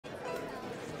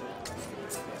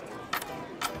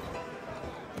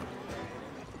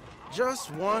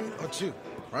Just one or two,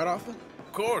 right, Arthur?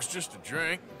 Of course, just a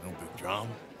drink. No big drama.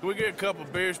 Can we get a couple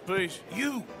beers, please?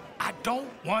 I don't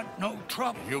want no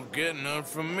trouble. You'll get none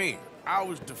from me. I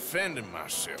was defending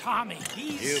myself. Tommy,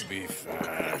 He'll be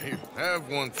fine. Here, have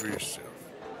one for yourself.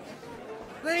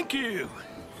 Thank you.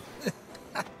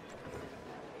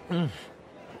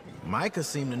 Micah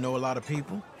seemed to know a lot of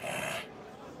people.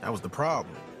 That was the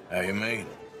problem. How you mean?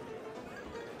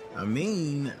 I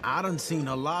mean, I done seen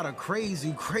a lot of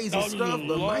crazy stuff,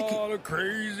 but Micah... A lot of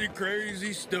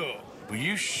crazy stuff. Will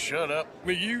you shut up?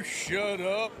 Will you shut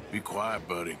up? Be quiet,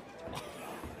 buddy.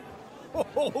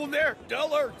 Oh, there,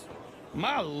 dullards.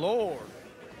 My lord,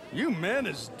 you men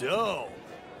is dull.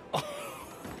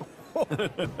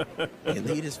 Hey,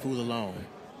 leave this fool alone.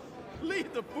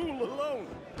 Leave the fool alone.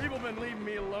 People been leaving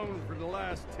me alone for the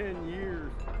last 10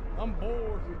 years. I'm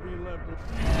bored with being left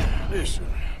alone. Listen,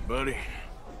 buddy.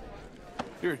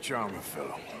 You're a charming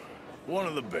fellow. One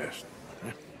of the best.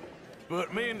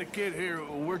 But me and the kid here,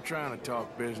 we're trying to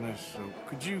talk business, so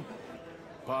could you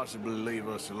possibly leave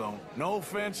us alone? No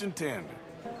offense intended.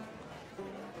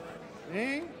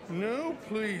 Ain't no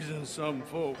pleasing some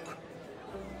folk.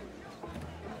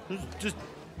 Just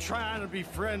trying to be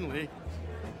friendly.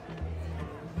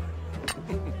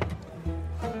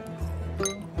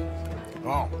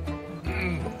 Oh.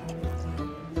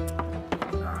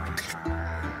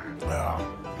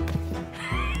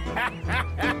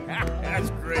 That's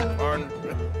great, partner.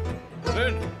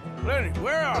 Lenny,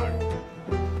 where are you?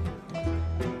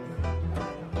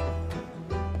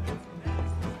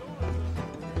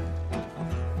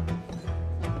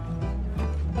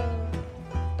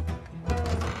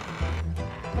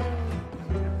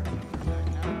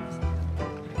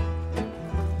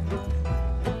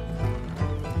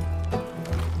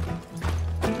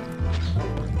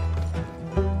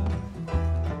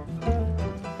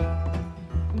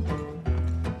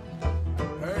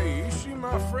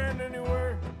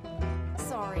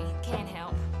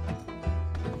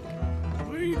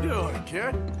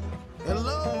 Kid?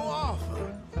 Hello, Arthur.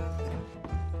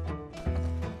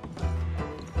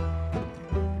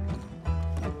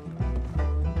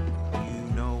 You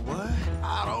know what?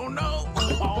 I don't know.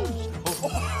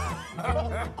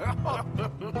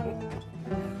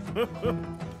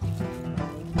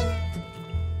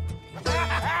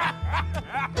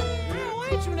 Why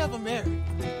ain't you never married?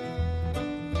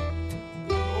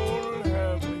 Lord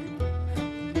have me.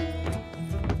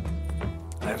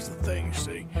 That's the thing, you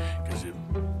see.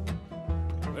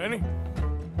 Lenny?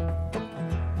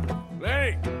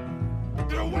 Lenny!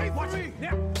 Get away from me!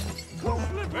 Now!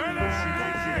 Lenny!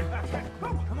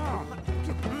 Come on!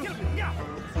 Get him! Yeah!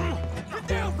 Get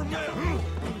down from there!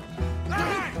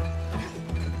 Hey!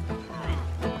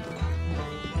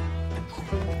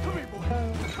 Come here, boy!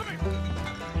 Come here!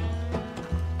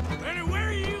 Lenny, where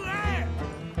are you at?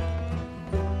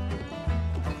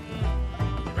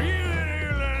 Are you in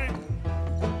here, Lenny?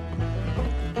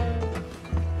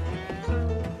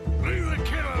 Leave the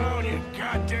kid alone, you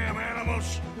goddamn animals!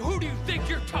 Who do you think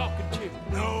you're talking to?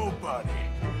 Nobody.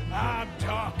 I'm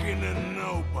talking to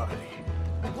nobody.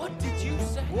 What did you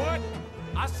say? What?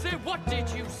 I said, what did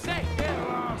you say? Get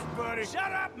lost, buddy.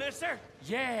 Shut up, mister.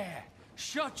 Yeah,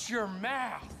 shut your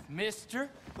mouth, mister.